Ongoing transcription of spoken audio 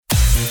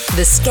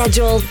The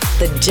schedule,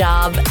 the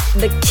job,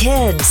 the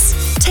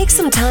kids. Take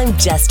some time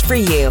just for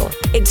you.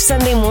 It's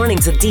Sunday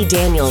Mornings with Dee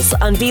Daniels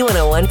on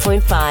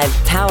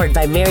B101.5, powered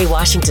by Mary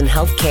Washington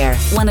Healthcare,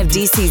 one of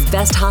DC's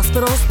best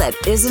hospitals that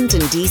isn't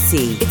in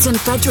DC. It's in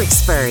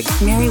Fredericksburg,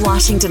 Mary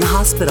Washington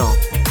Hospital.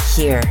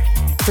 Here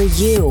for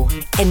you.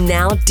 And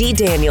now, Dee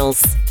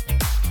Daniels.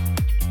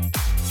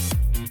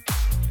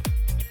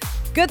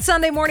 Good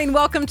Sunday morning.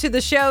 Welcome to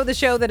the show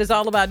that is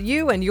all about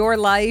you and your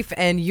life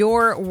and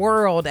your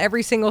world.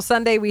 Every single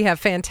Sunday, we have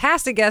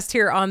fantastic guests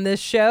here on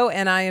this show,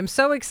 and I am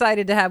so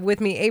excited to have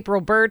with me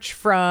April Burch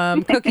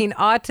from Cooking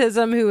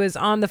Autism, who is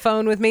on the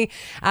phone with me.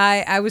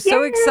 I was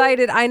so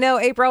excited. I know,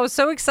 April, I was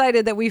so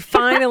excited that we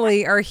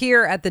finally are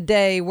here at the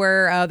day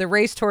where the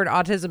race toward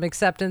Autism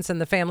Acceptance and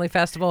the Family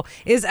Festival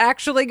is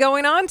actually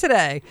going on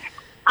today.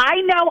 I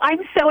know.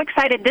 I'm so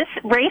excited. This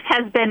race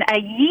has been a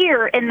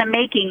year in the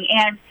making,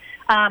 and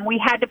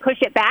we had to push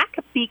it back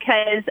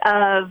because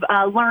of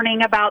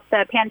learning about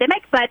the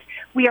pandemic, but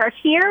we are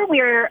here.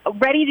 We are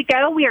ready to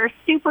go. We are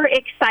super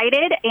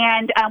excited,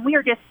 and we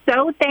are just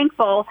so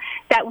thankful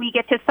that we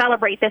get to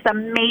celebrate this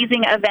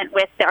amazing event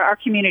with our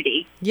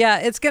community. Yeah,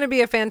 it's going to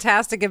be a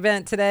fantastic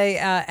event today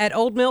at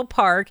Old Mill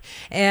Park,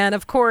 and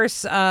of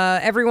course,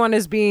 everyone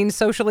is being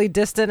socially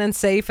distant and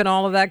safe and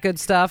all of that good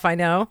stuff, I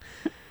know.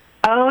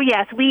 Oh,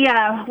 yes. We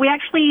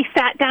actually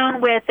sat down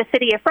with the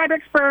city of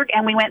Fredericksburg,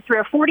 and we went through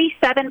a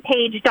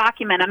 47-page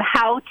document on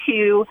how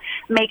to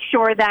make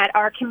sure that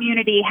our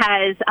community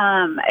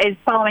is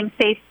following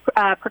safe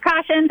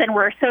precautions, and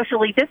we're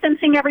socially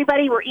distancing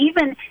everybody. We're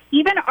even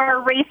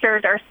our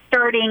racers are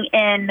starting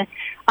in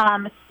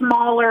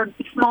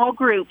small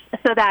groups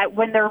so that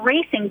when they're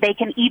racing, they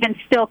can even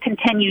still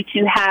continue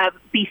to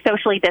be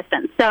socially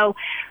distanced. So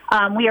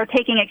we are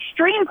taking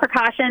extreme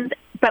precautions,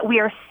 but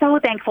we are so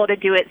thankful to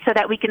do it so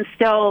that we can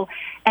still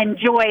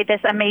enjoy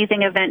this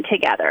amazing event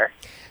together.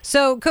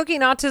 So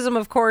Cooking Autism,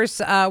 of course,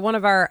 one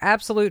of our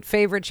absolute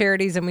favorite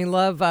charities, and we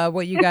love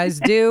what you guys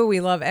do. We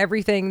love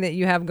everything that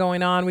you have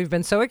going on. We've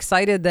been so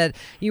excited that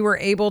you were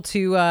able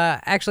to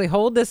actually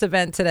hold this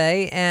event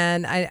today,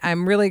 and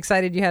I'm really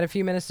excited you had a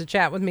few minutes to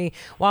chat with me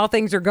while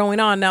things are going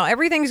on. Now,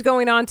 everything's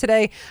going on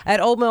today at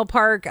Old Mill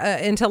Park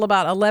until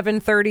about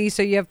 11:30,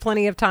 so you have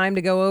plenty of time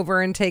to go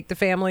over and take the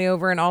family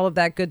over and all of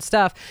that good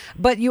stuff.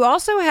 But you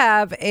also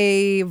have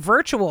a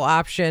virtual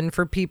option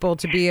for people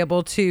to be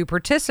able to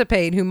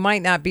participate who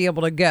might not be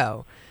able to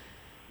go.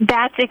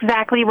 That's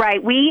exactly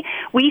right. We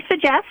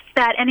suggest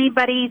that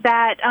anybody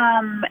that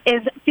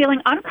is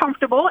feeling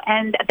uncomfortable,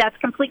 and that's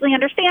completely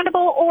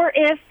understandable, or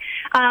if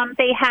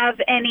they have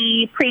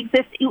any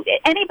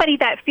anybody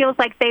that feels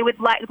like they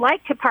would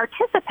like to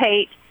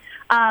participate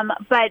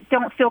but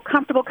don't feel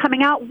comfortable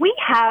coming out, we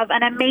have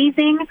an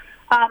amazing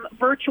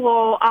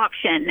virtual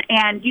option,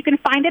 and you can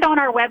find it on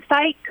our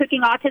website,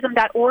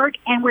 cookingautism.org,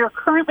 and we're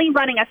currently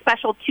running a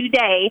special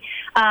today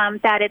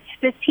that it's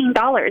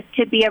 $15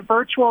 to be a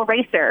virtual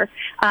racer,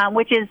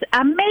 which is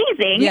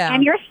amazing,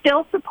 and you're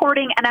still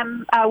supporting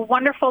a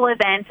wonderful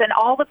event, and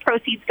all the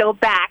proceeds go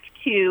back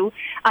to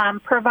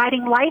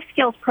providing life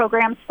skills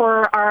programs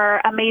for our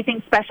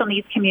amazing special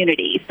needs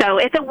community. So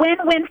it's a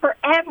win-win for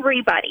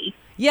everybody.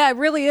 Yeah, it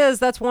really is.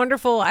 That's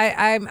wonderful.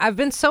 I've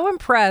been so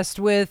impressed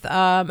with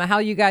how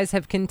you guys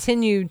have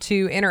continued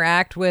to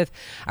interact with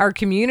our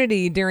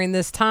community during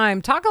this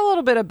time. Talk a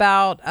little bit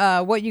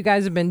about what you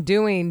guys have been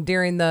doing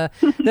during the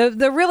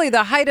really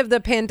the height of the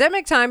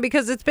pandemic time,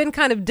 because it's been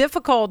kind of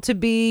difficult to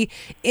be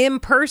in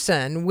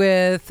person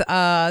with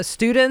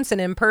students and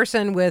in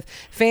person with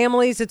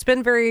families. It's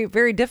been very,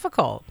 very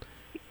difficult.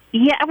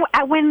 Yeah,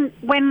 when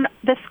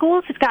the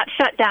schools got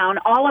shut down,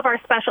 all of our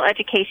special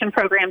education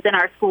programs in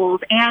our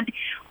schools and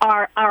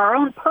our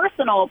own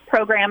personal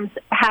programs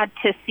had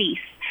to cease.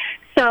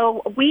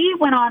 So we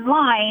went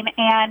online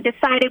and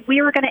decided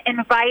we were going to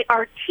invite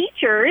our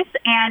teachers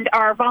and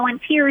our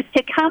volunteers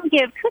to come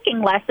give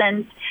cooking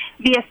lessons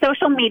via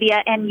social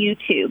media and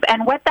YouTube.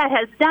 And what that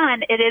has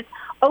done, it has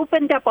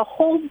opened up a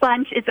whole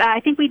bunch.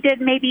 I think we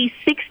did maybe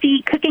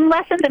 60 cooking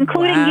lessons,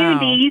 including you,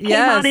 Dee. You came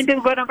on and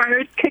did one of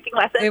our cooking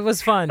lessons. It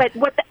was fun. But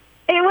it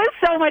was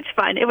so much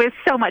fun. It was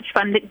so much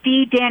fun. The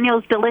Dee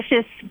Daniels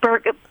delicious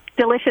burger,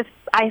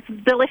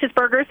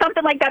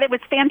 something like that. It was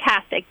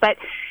fantastic. But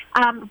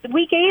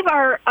we gave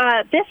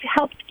this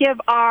helped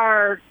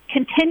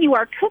continue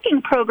our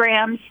cooking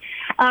programs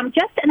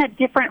just in a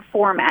different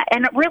format.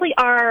 And really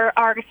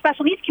our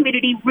special needs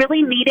community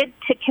really needed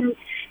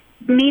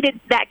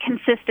that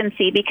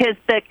consistency, because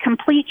the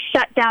complete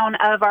shutdown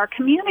of our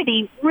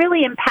community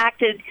really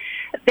impacted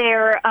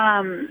their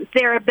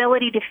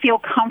ability to feel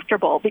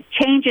comfortable. The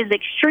change is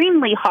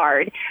extremely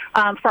hard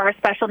for our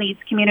special needs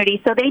community,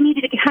 so they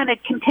needed to kind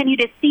of continue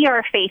to see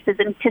our faces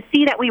and to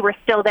see that we were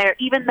still there,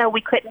 even though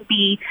we couldn't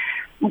be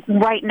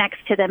right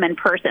next to them in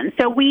person.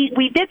 So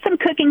we did some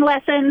cooking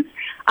lessons.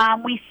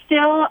 We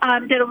still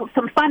did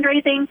some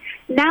fundraising.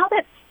 Now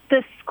that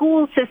the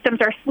school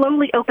systems are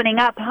slowly opening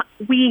up,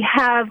 we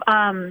have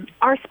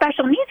our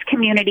special needs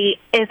community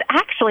is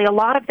actually, a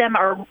lot of them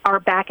are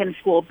back in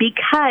school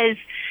because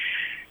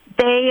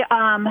they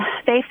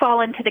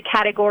fall into the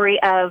category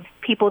of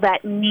people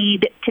that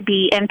need to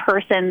be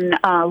in-person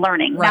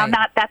learning. Right.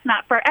 Now, that's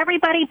not for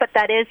everybody, but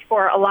that is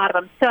for a lot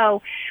of them.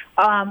 So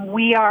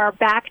we are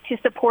back to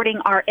supporting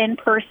our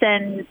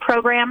in-person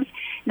programs.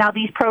 Now,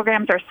 these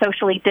programs are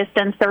socially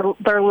distanced.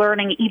 They're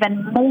learning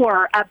even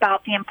more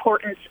about the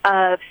importance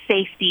of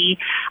safety.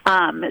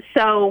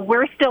 So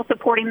we're still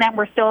supporting them.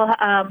 We're still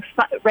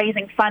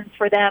raising funds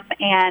for them,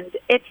 and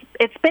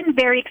it's been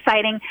very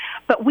exciting.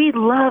 But we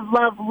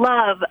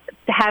love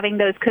having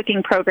those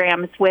cooking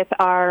programs with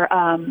our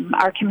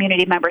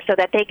community members, so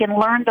that they can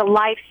learn the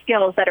life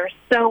skills that are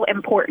so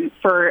important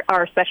for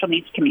our special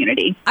needs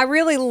community. I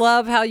really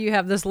love how you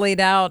have this laid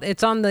out.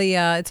 It's on the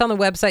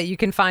website. You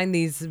can find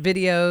these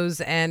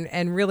videos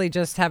and really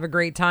just have a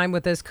great time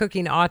with this.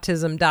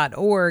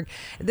 CookingAutism.org.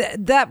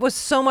 That was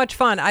so much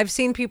fun. I've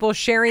seen people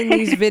sharing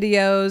these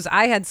videos.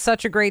 I had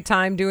such a great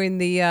time doing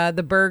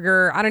the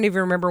burger. I don't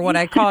even remember what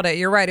I called it.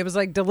 You're right. It was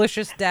like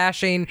delicious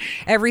dashing,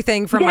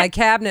 everything from my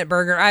cabinet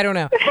burger. I don't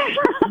know.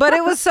 But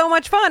it was so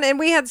much fun, and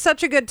we had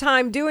such a good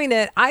time doing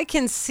it. I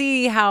can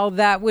see how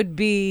that would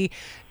be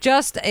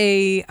just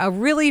a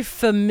really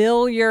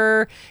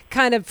familiar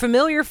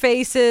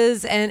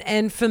faces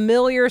and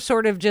familiar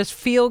sort of just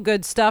feel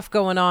good stuff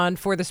going on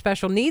for the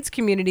special needs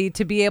community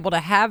to be able to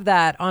have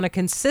that on a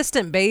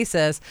consistent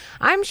basis.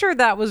 I'm sure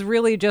that was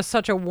really just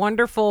such a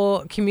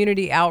wonderful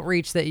community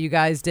outreach that you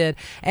guys did.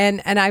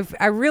 And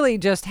I really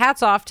just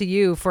hats off to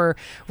you for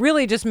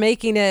really just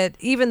making it,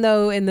 even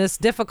though in this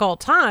difficult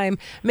time,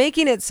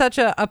 making it such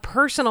a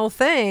personal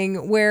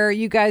thing where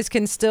you guys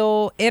can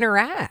still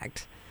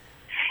interact.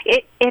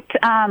 It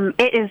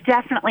is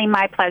definitely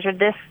my pleasure.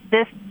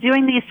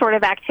 Doing these sort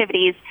of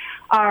activities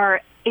are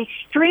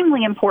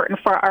extremely important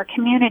for our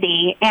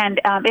community,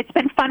 and it's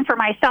been fun for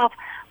myself.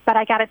 But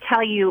I got to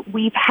tell you,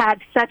 we've had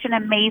such an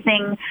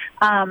amazing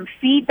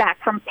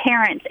feedback from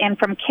parents and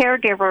from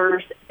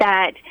caregivers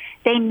that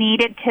they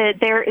needed to,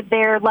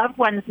 their loved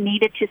ones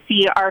needed to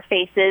see our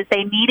faces.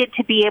 They needed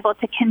to be able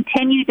to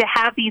continue to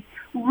have these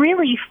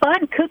really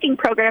fun cooking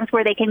programs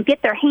where they can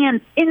get their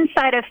hands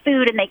inside of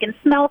food and they can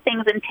smell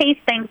things and taste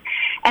things,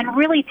 and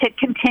really to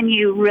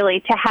continue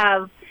really to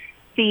have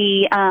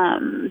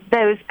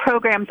those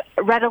programs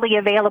readily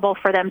available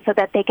for them so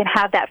that they can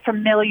have that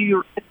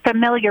familiar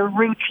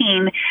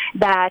routine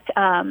that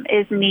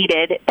is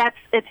needed.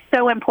 It's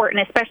so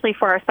important, especially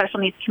for our special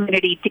needs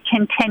community, to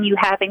continue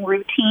having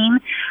routine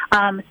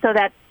so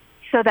that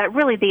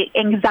really the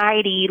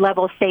anxiety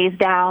level stays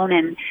down,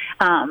 and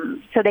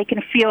so they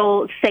can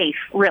feel safe,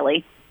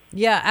 really.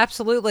 Yeah,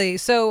 absolutely.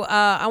 So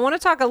I want to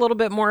talk a little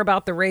bit more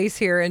about the race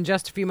here in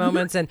just a few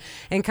moments and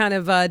kind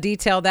of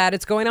detail that.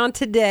 It's going on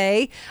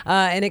today,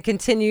 and it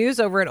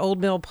continues over at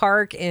Old Mill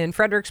Park in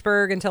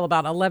Fredericksburg until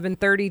about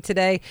 11:30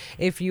 today.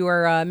 If you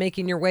are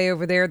making your way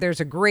over there,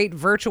 there's a great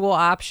virtual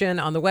option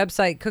on the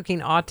website,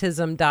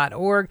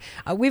 CookingAutism.org.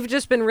 We've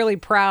just been really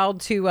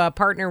proud to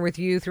partner with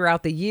you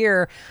throughout the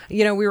year.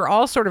 You know, we were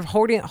all sort of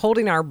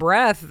holding our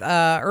breath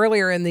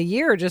earlier in the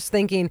year, just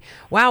thinking,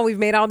 wow, we've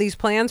made all these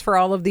plans for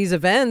all of these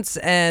events.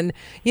 And,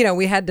 you know,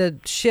 we had to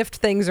shift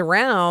things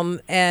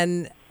around,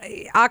 and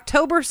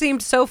October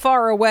seemed so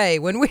far away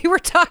when we were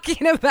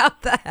talking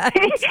about that.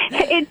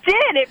 It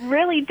did. It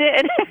really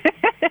did.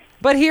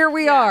 But here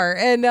we are.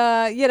 And,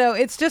 you know,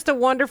 it's just a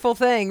wonderful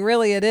thing.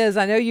 Really, it is.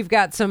 I know you've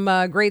got some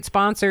great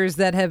sponsors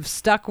that have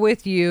stuck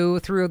with you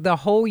through the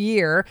whole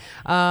year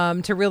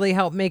to really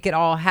help make it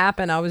all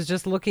happen. I was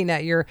just looking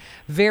at your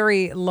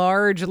very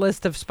large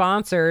list of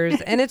sponsors,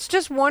 and it's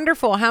just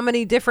wonderful how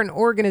many different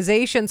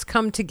organizations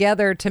come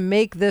together to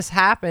make this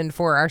happen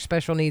for our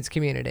special needs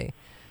community.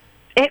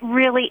 It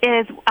really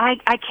is.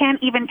 I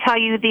can't even tell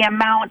you the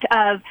amount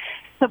of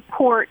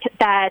support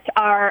that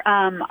our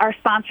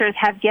sponsors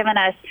have given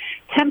us.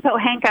 Tim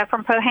Pohanka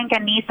from Pohanka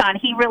Nissan,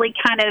 he really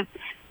kind of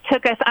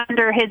took us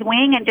under his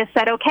wing and just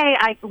said, "Okay,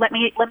 let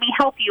me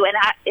help you." And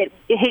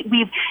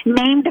we've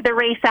named the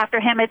race after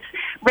him. It's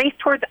Race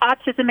Towards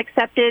Autism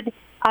Acceptance,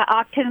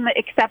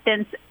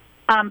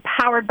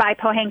 powered by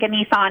Pohanka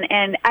Nissan,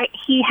 and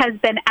he has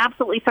been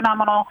absolutely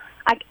phenomenal.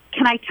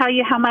 Can I tell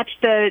you how much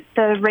the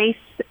race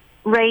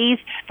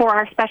raised for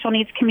our special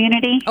needs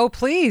community? Oh,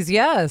 please,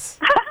 yes.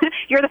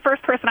 You're the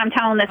first person I'm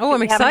telling this. Oh,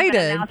 I'm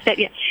excited.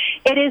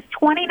 It is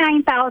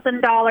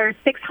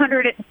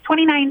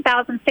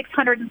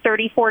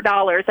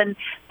 $29,634, and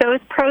those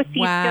proceeds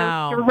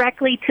go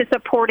directly to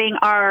supporting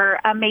our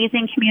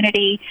amazing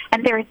community.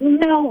 And there is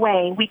no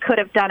way we could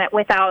have done it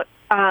without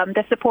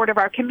the support of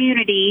our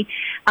community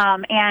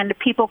and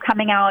people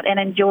coming out and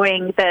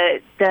enjoying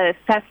the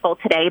festival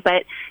today.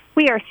 But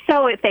we are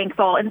so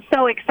thankful and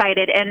so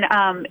excited, and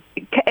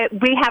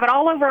we have it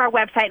all over our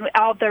website. And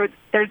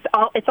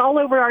it's all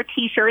over our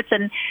T-shirts,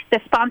 and the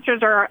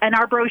sponsors are in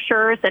our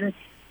brochures, and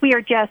we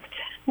are just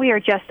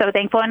so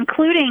thankful,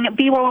 including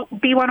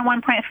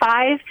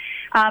B101.5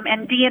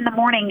 and D in the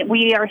Morning.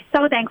 We are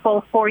so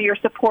thankful for your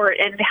support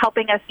and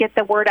helping us get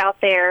the word out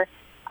there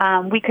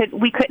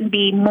we couldn't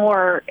be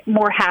more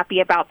happy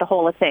about the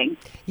whole thing.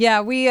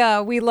 Yeah,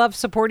 we love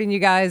supporting you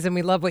guys, and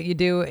we love what you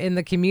do in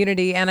the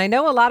community. And I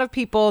know a lot of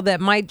people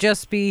that might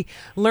just be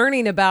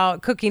learning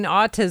about Cooking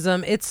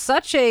Autism. It's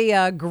such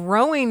a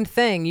growing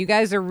thing. You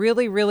guys are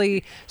really,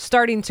 really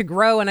starting to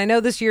grow. And I know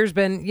this year's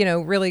been,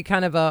 really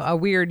kind of a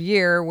weird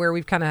year where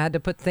we've kind of had to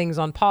put things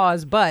on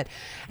pause. But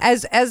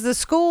as the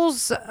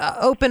schools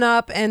open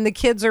up and the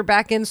kids are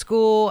back in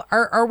school,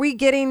 are we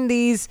getting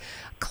these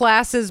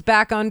classes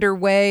back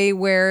underway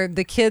where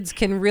the kids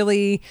can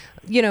really,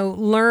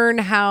 learn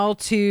how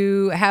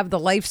to have the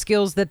life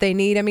skills that they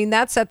need? I mean,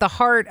 that's at the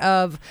heart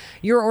of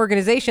your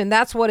organization.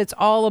 That's what it's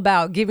all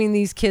about, giving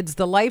these kids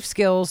the life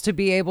skills to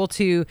be able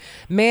to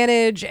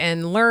manage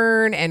and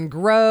learn and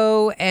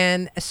grow.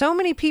 And so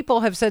many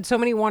people have said so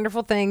many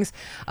wonderful things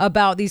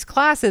about these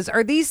classes.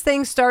 Are these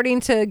things starting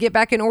to get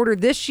back in order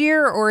this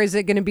year, or is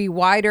it going to be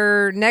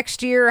wider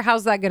next year?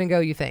 How's that going to go,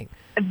 you think?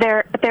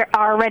 They're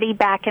already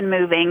back and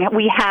moving.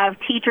 We have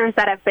teachers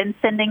that have been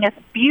sending us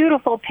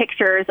beautiful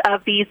pictures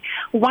of these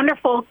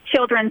wonderful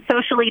children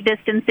socially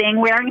distancing,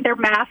 wearing their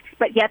masks,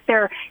 but yet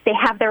they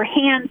have their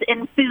hands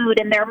in food,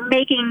 and they're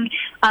making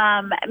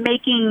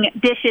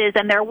dishes,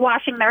 and they're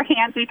washing their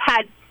hands. We've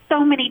had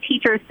so many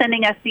teachers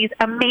sending us these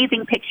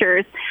amazing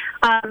pictures.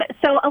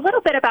 So a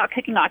little bit about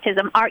Cooking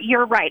Autism.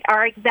 You're right.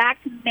 Our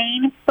exact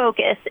main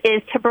focus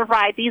is to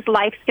provide these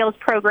life skills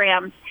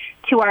programs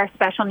to our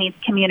special needs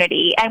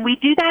community. And we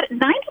do that.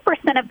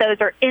 90% of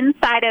those are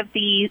inside of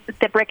the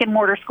brick and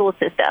mortar school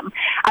system.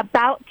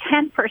 About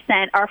 10%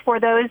 are for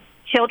those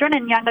children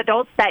and young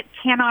adults that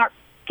cannot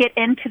get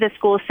into the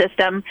school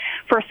system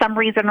for some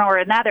reason or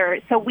another.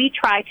 So we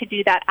try to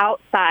do that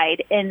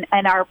outside in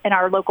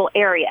our local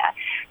area.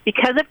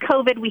 Because of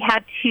COVID, we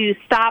had to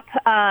stop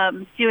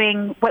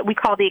doing what we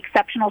call the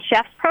Exceptional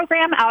Chefs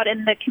program out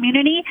in the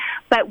community,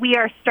 but we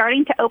are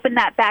starting to open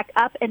that back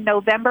up in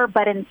November,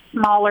 but in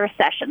smaller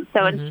sessions.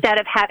 So instead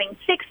of having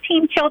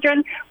 16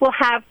 children, we'll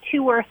have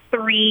 2 or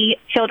 3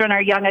 children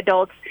or young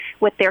adults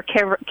with their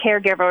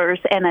caregivers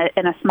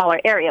in a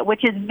smaller area,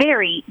 which is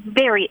very,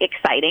 very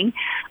exciting.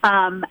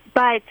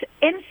 But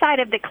inside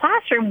of the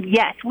classroom,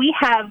 yes, we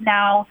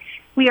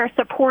are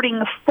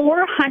supporting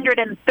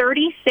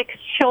 436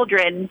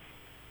 children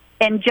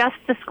in just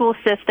the school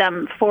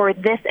system for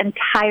this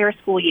entire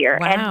school year.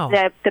 Wow.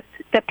 And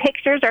the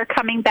pictures are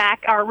coming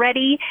back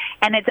already,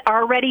 and it's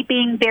already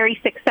being very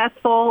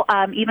successful,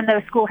 even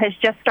though school has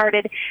just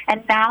started.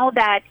 And now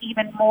that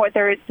even more,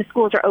 the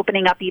schools are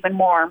opening up even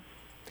more.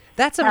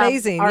 That's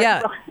amazing.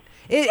 Yeah.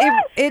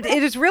 It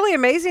is really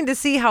amazing to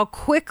see how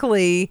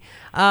quickly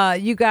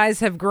you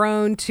guys have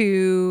grown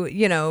to,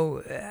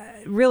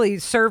 really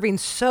serving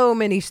so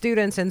many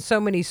students and so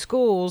many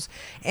schools.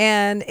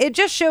 And it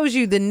just shows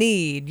you the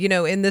need,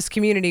 in this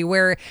community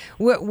where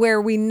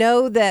we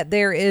know that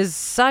there is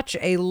such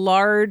a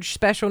large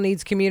special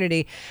needs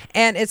community.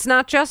 And it's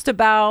not just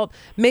about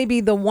maybe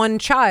the one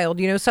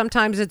child,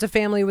 sometimes it's a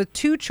family with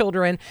 2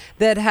 children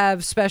that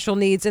have special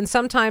needs. And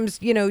sometimes,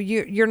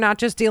 you're not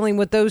just dealing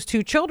with those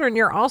 2 children,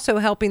 you're also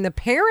helping the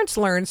parents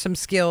learn some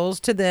skills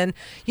to then,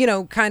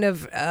 kind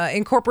of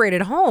incorporate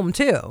at home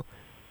too.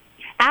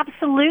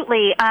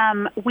 Absolutely.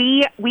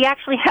 We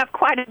actually have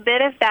quite a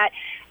bit of that.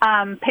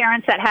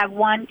 Parents that have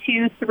 1,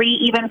 2, 3,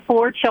 even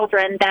 4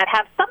 children that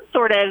have some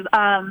sort of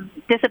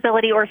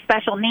disability or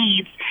special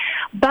needs.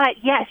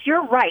 But yes,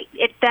 you're right.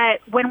 It's that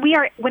when we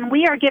are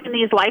given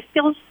these life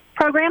skills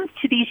programs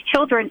to these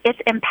children, it's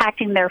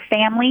impacting their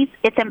families,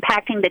 it's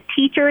impacting the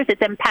teachers,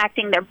 it's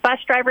impacting their bus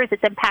drivers,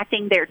 it's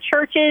impacting their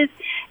churches,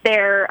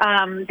 their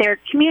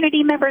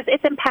community members,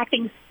 it's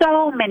impacting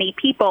so many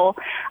people.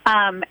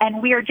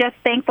 And we are just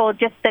thankful.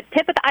 Just the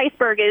tip of the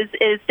iceberg is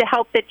to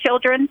help the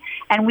children,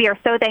 and we are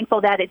so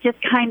thankful that it just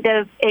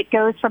it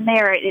goes from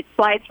there, it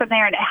slides from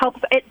there, and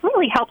it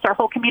really helps our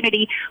whole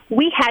community.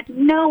 We had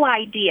no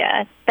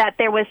idea that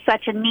there was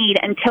such a need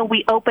until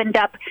we opened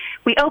up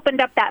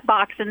that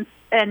box,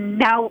 and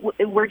now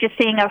we're just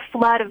seeing a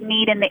flood of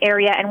need in the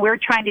area, and we're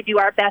trying to do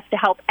our best to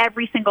help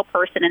every single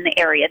person in the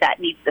area that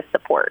needs the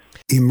support.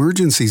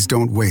 Emergencies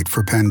don't wait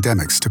for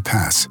pandemics to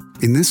pass.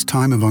 In this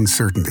time of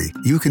uncertainty,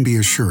 you can be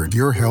assured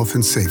your health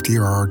and safety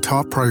are our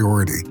top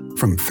priority.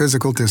 From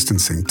physical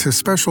distancing to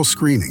special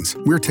screenings,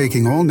 we're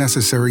taking all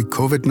necessary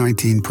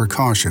COVID-19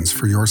 precautions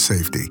for your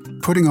safety.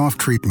 Putting off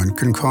treatment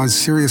can cause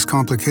serious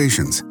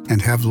complications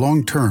and have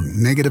long-term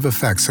negative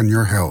effects on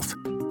your health.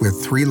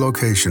 With 3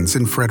 locations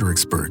in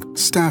Fredericksburg,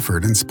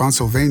 Stafford, and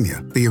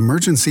Spotsylvania, the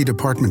emergency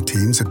department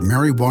teams at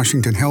Mary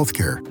Washington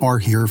Healthcare are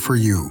here for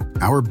you.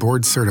 Our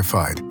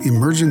board-certified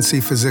emergency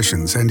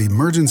physicians and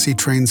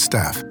emergency-trained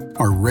staff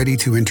are ready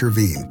to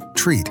intervene,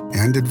 treat,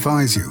 and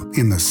advise you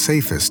in the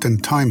safest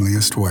and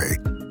timeliest way.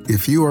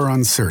 If you are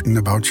uncertain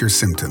about your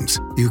symptoms,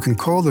 you can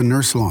call the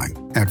nurse line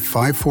at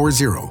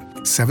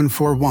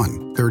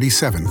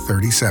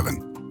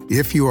 540-741-3737.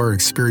 If you are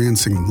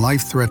experiencing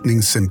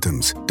life-threatening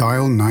symptoms,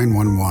 dial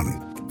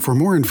 911. For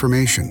more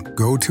information,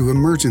 go to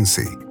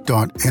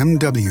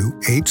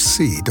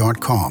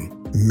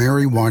emergency.mwhc.com.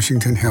 Mary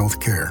Washington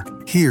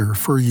Healthcare, here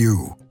for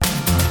you.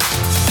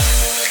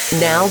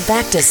 Now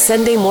back to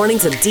Sunday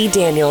Mornings with Dee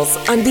Daniels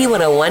on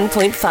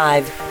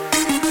B101.5.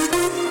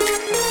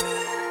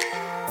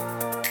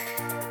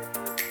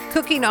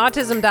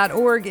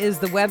 CookingAutism.org is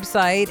the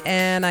website,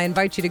 and I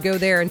invite you to go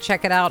there and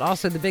check it out.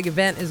 Also, the big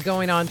event is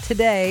going on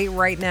today,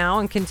 right now,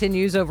 and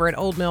continues over at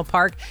Old Mill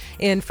Park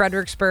in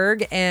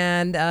Fredericksburg,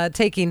 and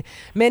taking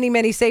many,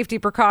 many safety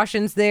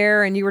precautions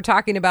there. And you were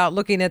talking about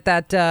looking at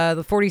that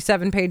the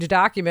 47-page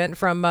document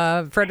from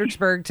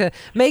Fredericksburg to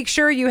make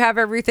sure you have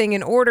everything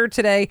in order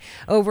today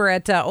over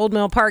at Old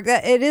Mill Park.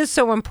 It is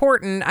so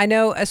important. I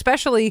know,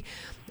 especially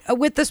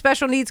with the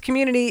special needs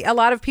community, a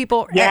lot of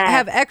people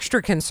have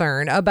extra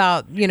concern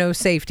about,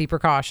 safety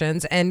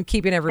precautions and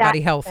keeping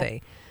everybody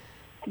healthy.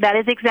 That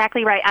is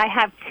exactly right. I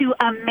have two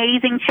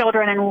amazing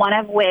children, and one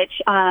of which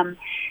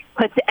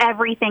puts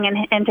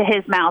everything into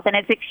his mouth, and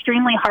it's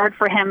extremely hard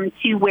for him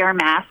to wear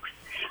masks.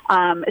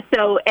 And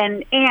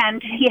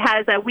he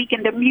has a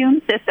weakened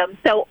immune system.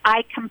 So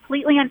I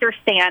completely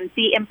understand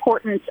the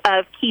importance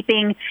of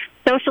keeping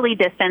socially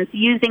distanced,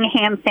 using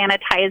hand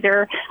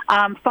sanitizer,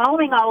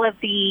 following all of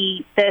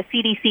the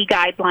CDC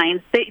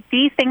guidelines.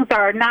 These things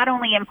are not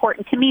only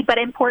important to me, but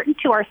important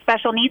to our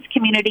special needs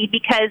community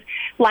because,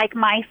 like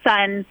my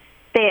son,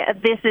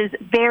 this is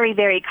very,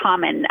 very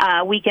common,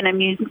 weakened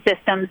immune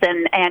systems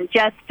and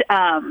just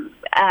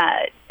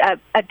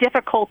a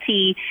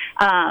difficulty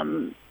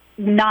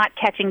not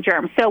catching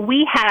germs. So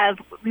we have,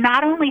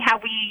 not only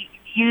have we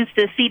used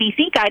the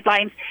CDC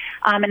guidelines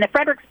and the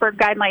Fredericksburg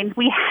guidelines,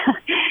 we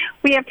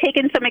have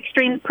taken some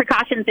extreme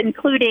precautions,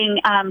 including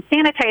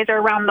sanitizer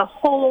around the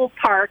whole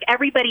park.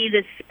 Everybody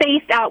is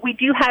spaced out. We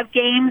do have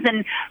games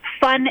and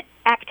fun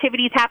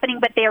activities happening,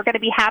 but they are going to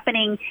be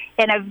happening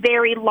in a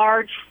very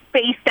large,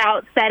 spaced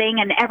out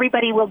setting, and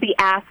everybody will be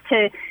asked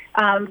to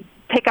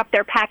pick up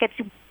their packets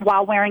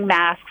while wearing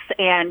masks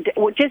and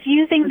just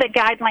using the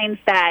guidelines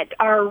that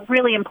are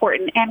really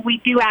important. And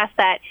we do ask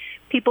that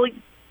people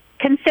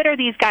consider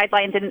these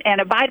guidelines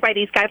and abide by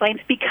these guidelines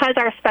because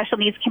our special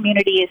needs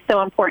community is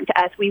so important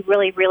to us. We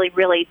really, really,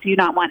 really do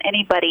not want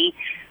anybody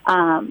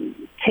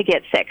to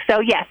get sick.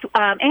 So yes,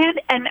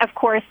 and of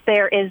course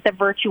there is the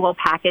virtual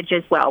package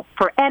as well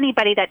for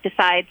anybody that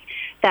decides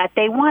that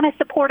they want to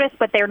support us,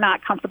 but they're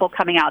not comfortable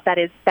coming out. That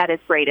is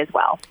great as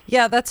well.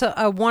 Yeah, that's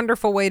a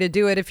wonderful way to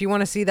do it. If you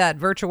want to see that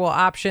virtual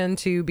option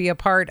to be a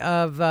part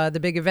of the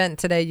big event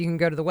today, you can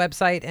go to the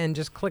website and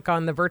just click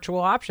on the virtual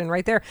option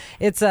right there.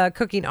 It's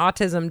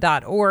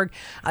CookingAutism.org.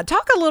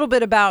 Talk a little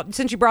bit about,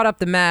 since you brought up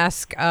the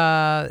mask,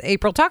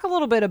 April, talk a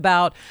little bit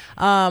about,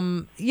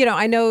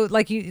 I know,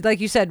 like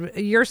you said,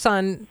 your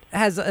son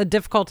has a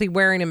difficulty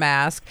wearing a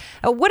mask.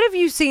 What have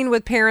you seen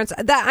with parents?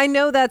 That I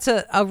know that's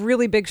a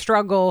really big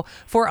struggle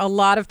for a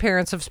lot of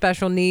parents of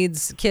special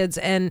needs kids.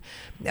 And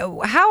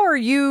how do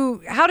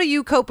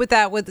you cope with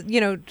that with,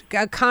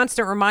 a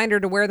constant reminder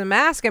to wear the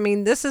mask? I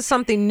mean, this is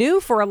something new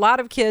for a lot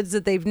of kids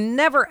that they've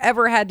never,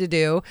 ever had to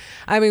do.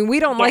 I mean, we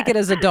don't like it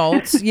as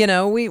adults,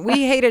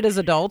 we hate it as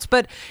adults,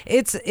 but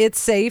it's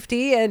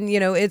safety and,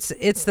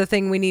 it's the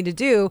thing we need to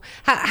do.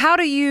 How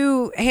do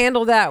you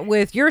handle that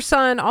with your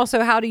son?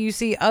 Also, how do you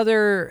see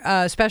other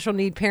special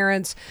need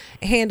parents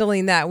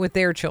handling that with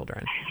their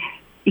children?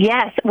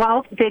 Yes,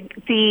 well,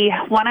 the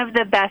one of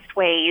the best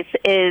ways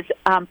is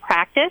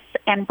practice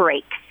and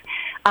breaks.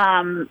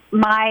 Both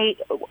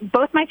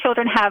my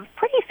children have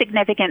pretty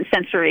significant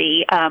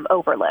sensory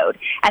overload,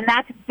 and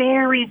that's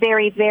very,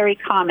 very, very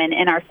common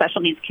in our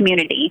special needs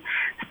community.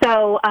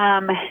 So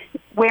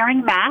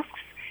wearing masks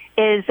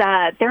is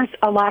there's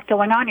a lot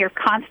going on. You're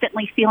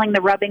constantly feeling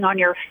the rubbing on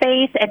your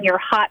face and your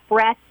hot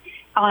breath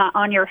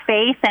on your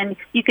face, and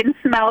you can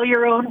smell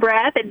your own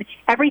breath, and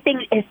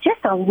everything is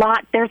just a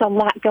lot. There's a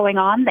lot going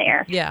on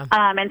there. Yeah.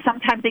 And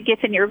sometimes it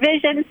gets in your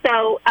vision.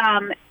 So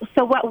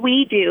what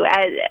we do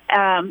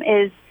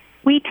is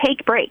we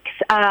take breaks.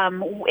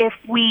 If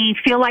we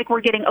feel like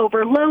we're getting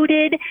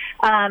overloaded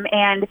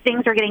and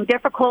things are getting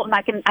difficult,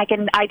 and I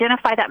can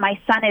identify that my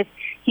son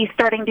he's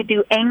starting to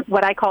do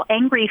what I call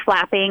angry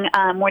flapping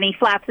when he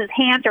flaps his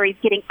hands or he's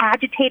getting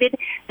agitated,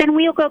 then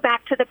we'll go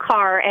back to the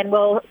car and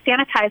we'll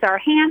sanitize our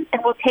hands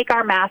and we'll take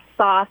our masks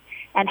off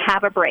and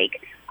have a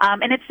break.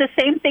 And it's the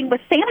same thing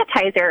with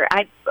sanitizer.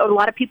 A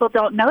lot of people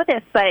don't know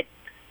this, but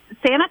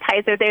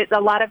sanitizer, there's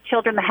a lot of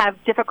children that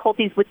have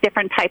difficulties with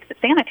different types of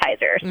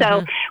sanitizer. Mm-hmm.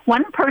 So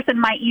one person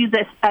might use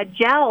a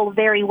gel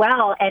very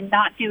well and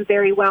not do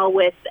very well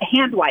with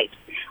hand wipes.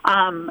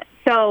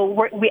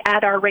 So we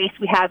at our race,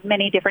 we have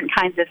many different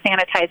kinds of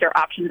sanitizer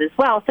options as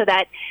well,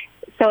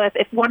 so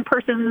if one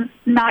person's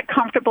not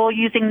comfortable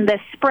using the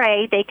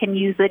spray, they can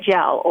use the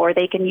gel or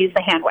they can use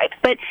the hand wipes.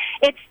 But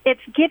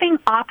it's giving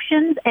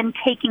options and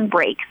taking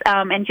breaks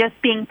and just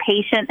being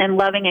patient and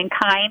loving and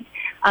kind.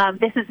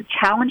 This is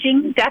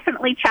challenging,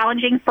 definitely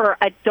challenging for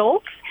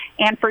adults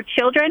and for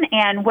children.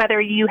 And whether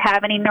you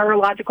have any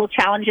neurological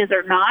challenges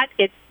or not,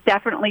 it's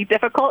definitely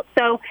difficult.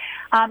 So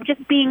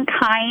just being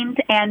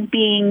kind and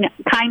being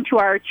kind to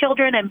our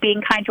children and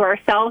being kind to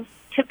ourselves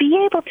to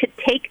be able to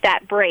take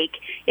that break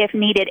if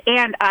needed.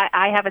 And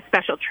I have a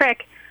special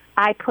trick.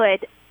 I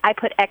put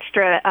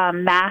extra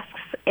masks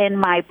in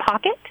my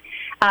pocket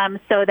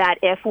so that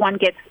if one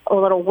gets a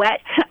little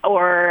wet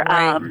or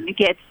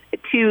gets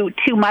too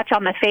much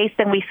on the face,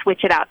 then we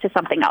switch it out to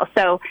something else.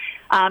 So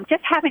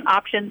just having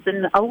options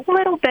and a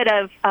little bit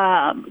of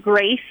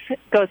grace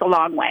goes a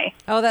long way.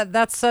 Oh,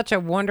 that's such a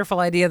wonderful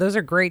idea. Those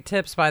are great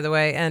tips, by the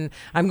way, and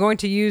I'm going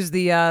to use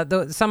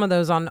some of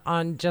those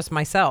on just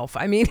myself.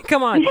 I mean,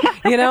 come on,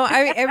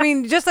 I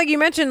mean, just like you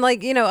mentioned,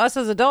 like, us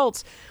as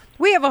adults,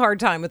 we have a hard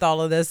time with all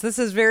of this. This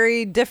is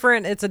very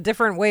different. It's a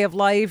different way of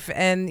life.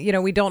 And,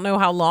 we don't know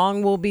how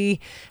long we'll be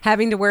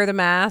having to wear the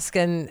mask.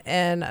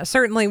 And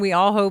certainly we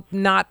all hope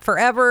not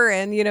forever.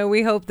 And,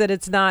 we hope that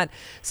it's not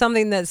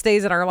something that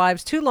stays in our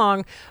lives too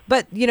long.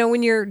 But,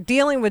 when you're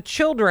dealing with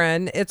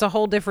children, it's a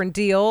whole different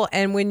deal.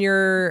 And when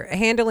you're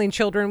handling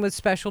children with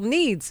special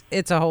needs,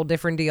 it's a whole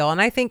different deal.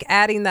 And I think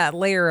adding that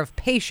layer of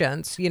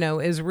patience,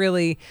 is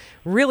really,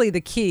 really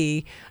the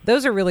key.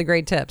 Those are really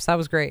great tips. That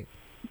was great.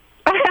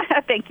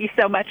 Thank you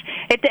so much.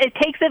 It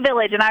takes a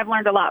village, and I've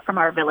learned a lot from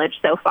our village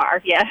so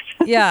far. Yes.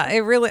 Yeah, it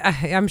really.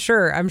 I'm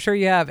sure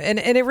you have, and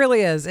it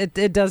really is.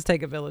 It does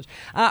take a village.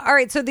 All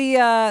right, so the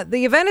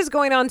event is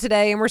going on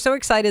today, and we're so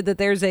excited that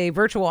there's a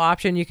virtual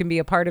option. You can be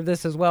a part of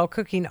this as well.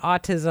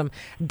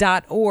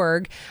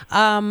 CookingAutism.org.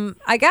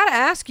 I got to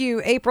ask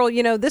you, April.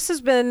 This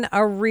has been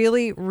a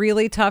really,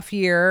 really tough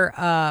year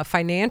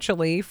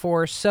financially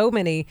for so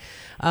many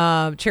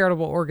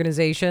charitable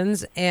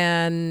organizations,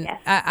 and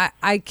yes.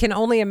 I can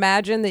only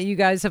imagine that you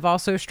guys have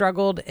also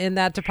struggled in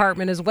that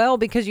department as well,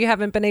 because you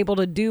haven't been able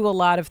to do a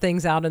lot of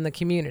things out in the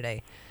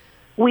community.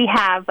 We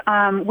have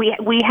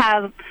we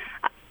have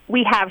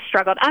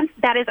struggled.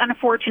 That is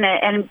unfortunate,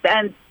 and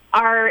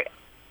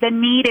the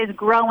need is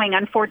growing.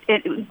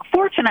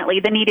 Fortunately,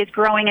 the need is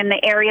growing in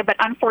the area, but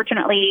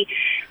unfortunately,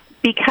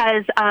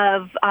 because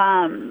of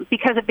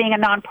being a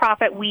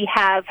nonprofit, we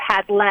have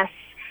had less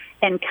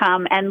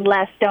income and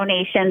less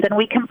donations, and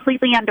we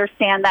completely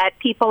understand that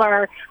people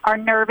are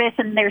nervous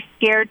and they're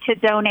scared to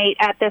donate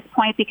at this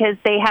point because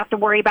they have to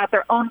worry about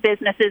their own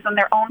businesses and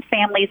their own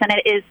families, and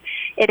it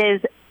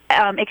is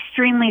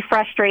extremely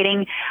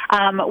frustrating.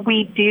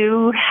 We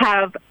do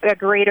have a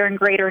greater and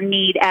greater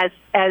need as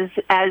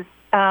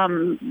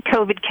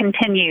COVID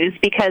continues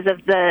because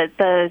of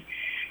the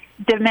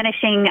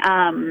diminishing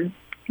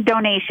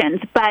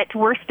donations, but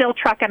we're still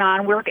trucking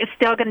on. We're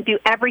still going to do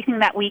everything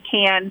that we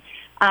can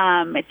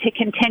to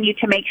continue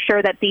to make sure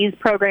that these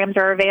programs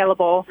are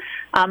available.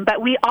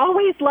 But we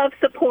always love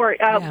support.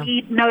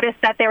 We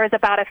noticed that there was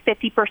about a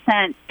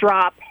 50%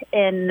 drop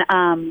in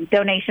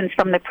donations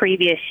from the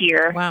previous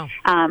year. Wow.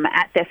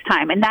 At this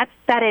time. And that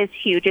is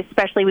huge,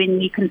 especially when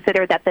you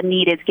consider that the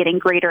need is getting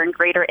greater and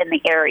greater in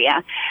the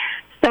area.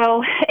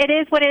 So it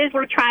is what it is.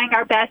 We're trying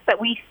our best, but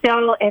we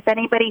still, if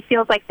anybody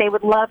feels like they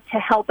would love to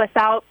help us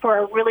out for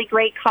a really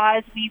great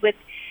cause, we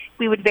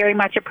would very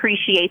much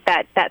appreciate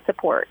that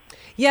support.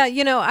 Yeah,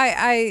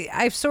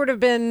 I've sort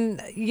of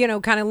been,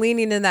 kind of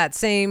leaning in that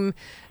same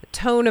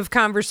tone of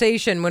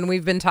conversation when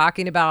we've been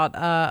talking about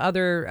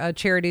other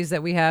charities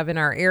that we have in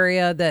our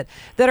area that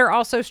are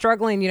also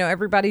struggling.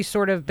 Everybody's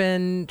sort of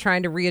been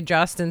trying to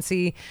readjust and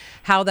see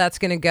how that's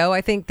going to go.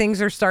 I think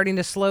things are starting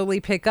to slowly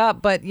pick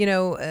up, but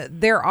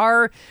there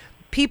are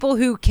people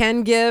who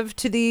can give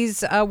to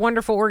these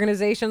wonderful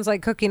organizations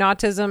like Cooking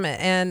Autism,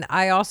 and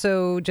I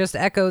also just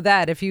echo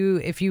that if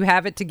you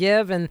have it to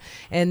give and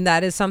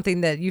that is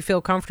something that you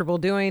feel comfortable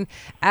doing,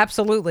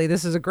 absolutely,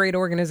 this is a great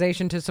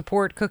organization to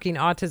support.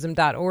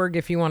 CookingAutism.org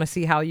if you want to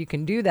see how you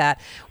can do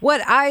that. What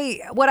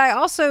I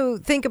also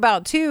think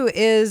about too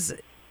is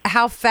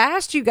how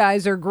fast you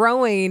guys are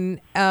growing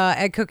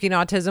at Cooking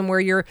Autism, where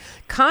you're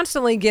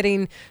constantly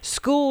getting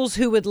schools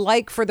who would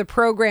like for the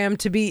program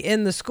to be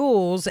in the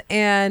schools.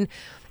 And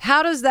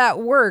how does that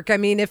work? I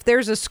mean, if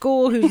there's a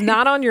school who's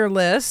not on your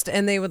list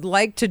and they would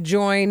like to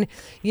join,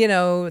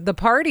 the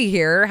party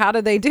here, how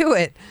do they do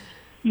it?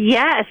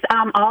 Yes,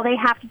 all they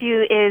have to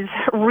do is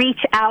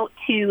reach out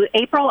to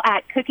April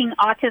at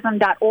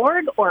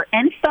cookingautism.org or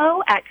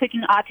info at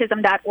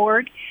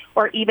cookingautism.org,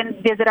 or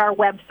even visit our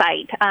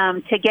website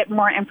to get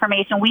more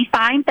information. We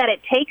find that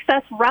it takes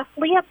us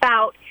roughly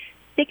about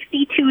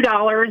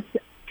 $62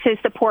 to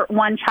support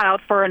one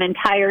child for an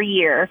entire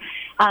year.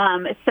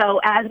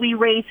 So as we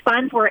raise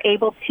funds, we're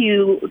able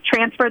to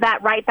transfer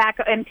that right back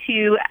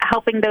into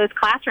helping those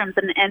classrooms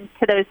and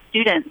to those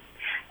students.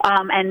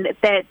 And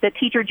the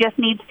teacher just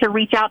needs to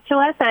reach out to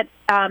us at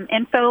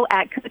info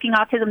at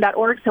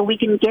cookingautism.org so we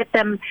can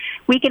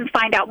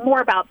find out more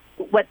about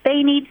what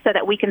they need so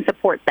that we can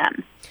support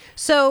them.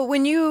 So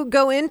when you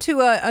go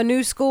into a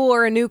new school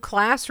or a new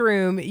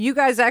classroom, you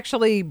guys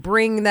actually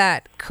bring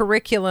that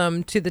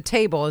curriculum to the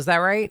table. Is that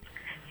right?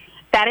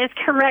 That is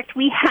correct.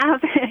 We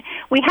have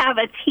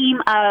a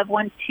team of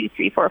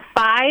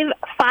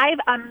five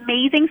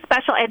amazing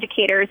special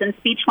educators and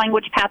speech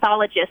language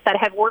pathologists that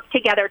have worked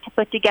together to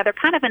put together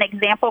kind of an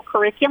example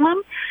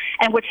curriculum,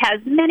 and which has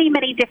many,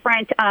 many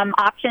different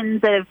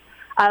options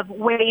of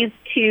ways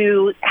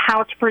to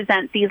how to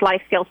present these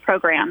life skills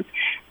programs.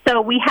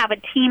 So we have a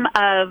team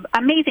of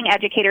amazing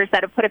educators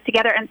that have put it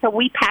together, and so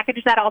we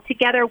package that all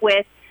together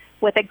with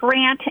with a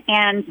grant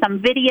and some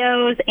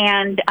videos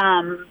and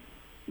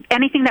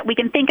anything that we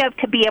can think of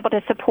to be able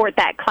to support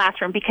that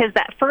classroom, because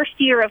that first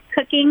year of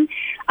cooking,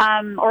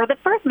 or the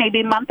first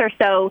maybe month or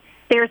so,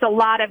 there's a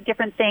lot of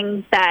different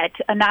things that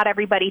not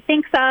everybody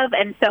thinks of,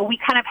 and so we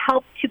kind of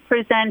help to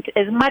present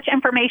as much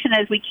information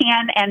as we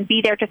can and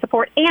be there to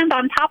support. And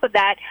on top of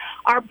that,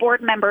 our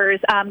board members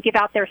give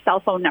out their cell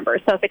phone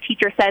numbers. So if a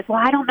teacher says, well,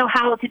 I don't know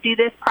how to do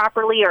this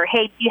properly, or,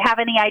 hey, do you have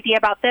any idea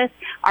about this?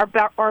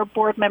 Our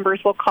board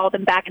members will call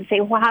them back and say,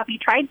 well, have you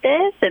tried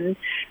this? And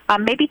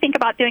maybe think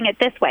about doing it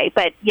this way.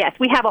 But, yes,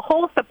 we have a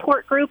whole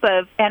support group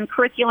and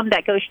curriculum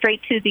that goes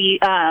straight to the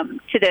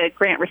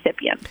grant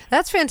recipient.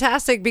 That's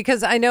fantastic,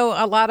 because I know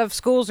a lot of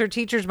schools or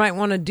teachers might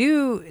want to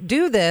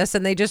do this,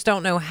 and they just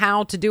don't know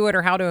how to do it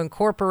or how to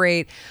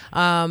incorporate,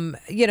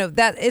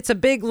 that it's a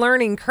big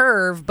learning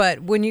curve.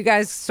 But when you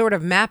guys sort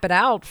of map it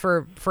out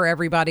for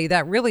everybody,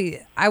 that really,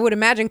 I would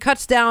imagine,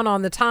 cuts down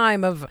on the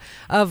time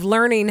of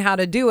learning how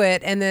to do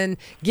it and then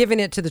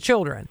giving it to the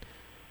children.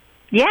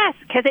 Yes,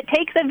 because it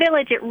takes a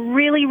village. It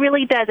really,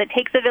 really does. It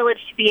takes a village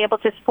to be able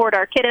to support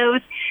our kiddos,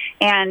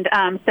 and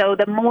so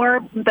the more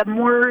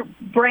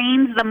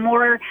brains, the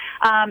more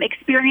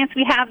experience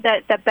we have,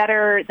 the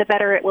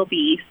better it will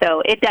be.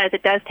 So it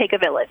does take a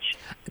village.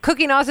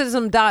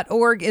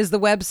 CookingAutism.org is the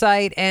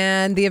website,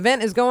 and the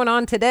event is going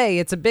on today.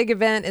 It's a big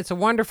event. It's a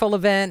wonderful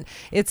event.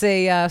 It's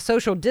a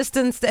social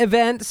distanced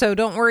event, so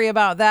don't worry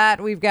about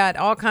that. We've got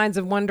all kinds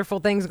of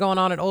wonderful things going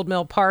on at Old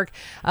Mill Park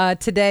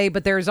today,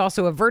 but there's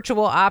also a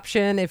virtual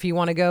option if you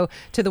want to go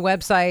to the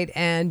website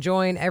and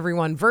join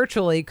everyone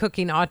virtually.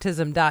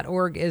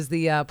 CookingAutism.org is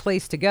the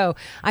place to go.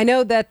 I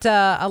know that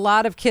a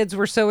lot of kids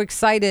were so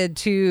excited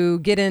to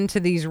get into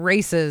these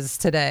races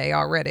today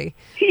already.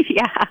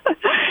 Yeah.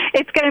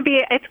 It's going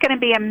to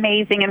be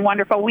amazing and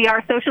wonderful. We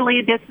are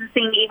socially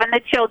distancing even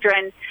the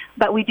children,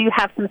 but we do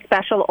have some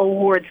special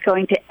awards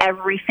going to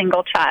every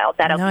single child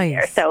that'll be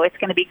there. So it's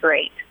going to be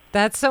great.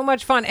 That's so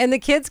much fun. And the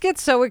kids get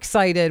so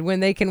excited when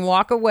they can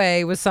walk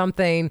away with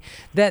something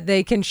that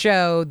they can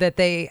show that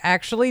they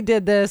actually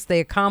did this, they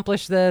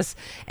accomplished this,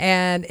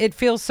 and it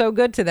feels so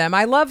good to them.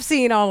 I love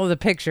seeing all of the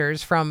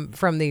pictures from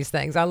these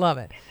things. I love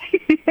it.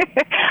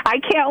 I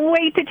can't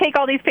wait to take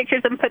all these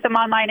pictures and put them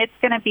online. It's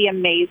going to be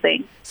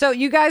amazing. So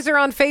you guys are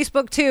on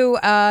Facebook too.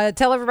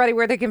 Tell everybody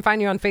where they can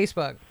find you on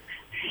Facebook.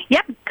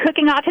 Yep,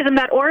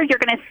 cookingautism.org. You're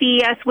going to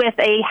see us with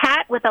a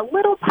hat with a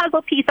little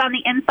puzzle piece on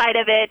the inside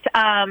of it.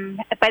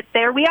 But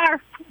there we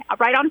are,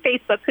 right on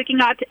Facebook, Cooking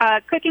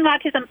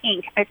Autism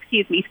Inc.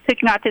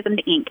 Cooking Autism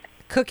Inc.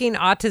 Cooking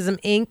Autism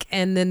Inc.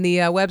 And then the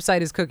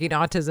website is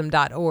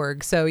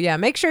cookingautism.org. So yeah,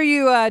 make sure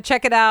you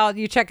check it out.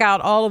 You check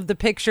out all of the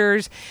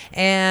pictures.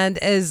 And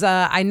as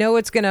I know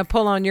it's going to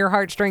pull on your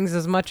heartstrings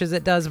as much as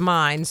it does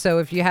mine. So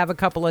if you have a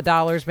couple of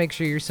dollars, make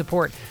sure you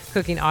support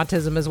Cooking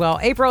Autism as well.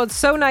 April, it's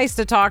so nice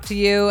to talk to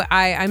you.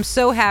 I'm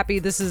so happy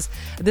this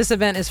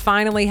event is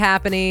finally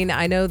happening.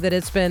 I know that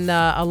it's been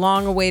a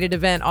long-awaited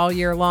event all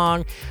year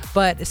long,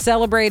 but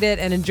celebrate it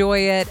and enjoy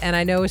it. And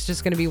I know it's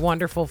just going to be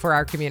wonderful for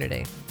our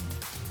community.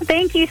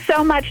 Thank you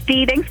so much,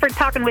 Dee. Thanks for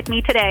talking with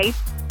me today.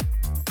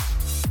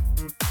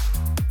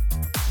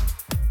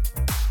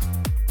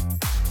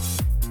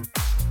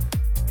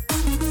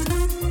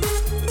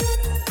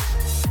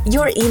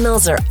 Your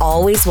emails are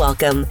always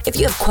welcome. If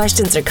you have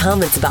questions or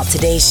comments about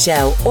today's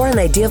show or an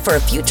idea for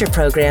a future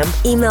program,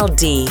 email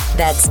Dee,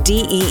 that's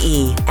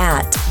DEE,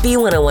 at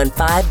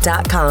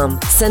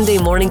B1015.com. Sunday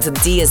Mornings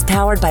with Dee is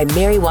powered by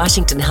Mary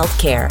Washington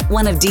Healthcare,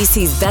 one of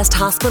DC's best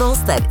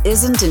hospitals that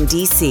isn't in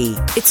DC.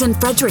 It's in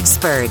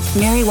Fredericksburg,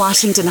 Mary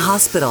Washington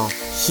Hospital.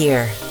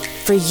 Here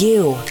for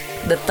you.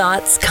 The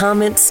thoughts,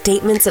 comments,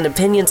 statements, and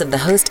opinions of the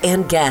host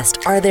and guest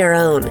are their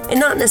own, and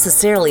not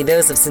necessarily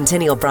those of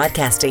Centennial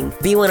Broadcasting,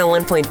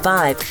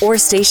 B101.5, or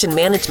station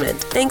management.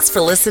 Thanks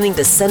for listening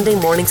to Sunday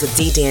Mornings with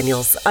Dee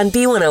Daniels on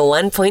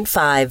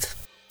B101.5.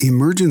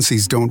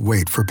 Emergencies don't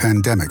wait for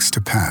pandemics to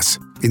pass.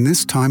 In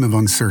this time of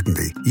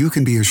uncertainty, you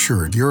can be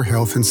assured your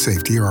health and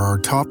safety are our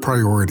top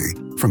priority.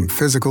 From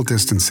physical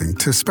distancing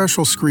to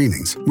special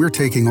screenings, we're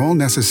taking all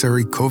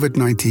necessary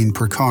COVID-19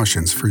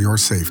 precautions for your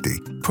safety.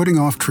 Putting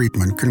off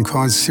treatment can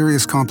cause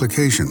serious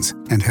complications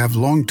and have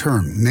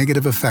long-term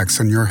negative effects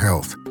on your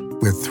health.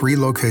 With 3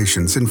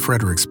 locations in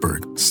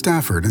Fredericksburg,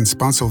 Stafford, and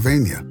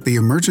Spotsylvania, the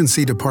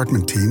emergency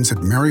department teams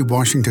at Mary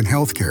Washington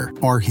Healthcare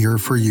are here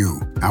for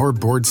you. Our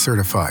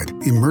board-certified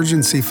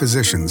emergency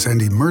physicians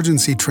and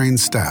emergency-trained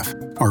staff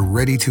are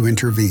ready to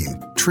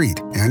intervene, treat,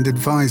 and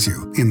advise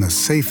you in the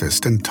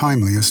safest and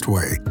timeliest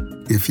way.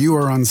 If you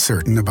are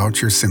uncertain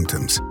about your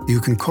symptoms, you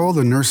can call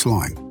the nurse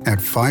line at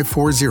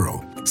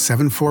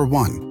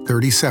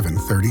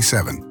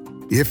 540-741-3737.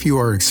 If you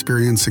are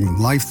experiencing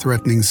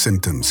life-threatening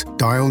symptoms,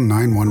 dial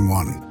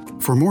 911.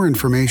 For more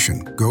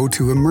information, go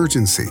to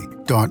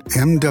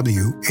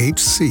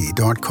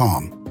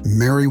emergency.mwhc.com.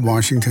 Mary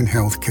Washington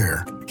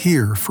Healthcare,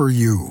 here for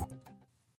you.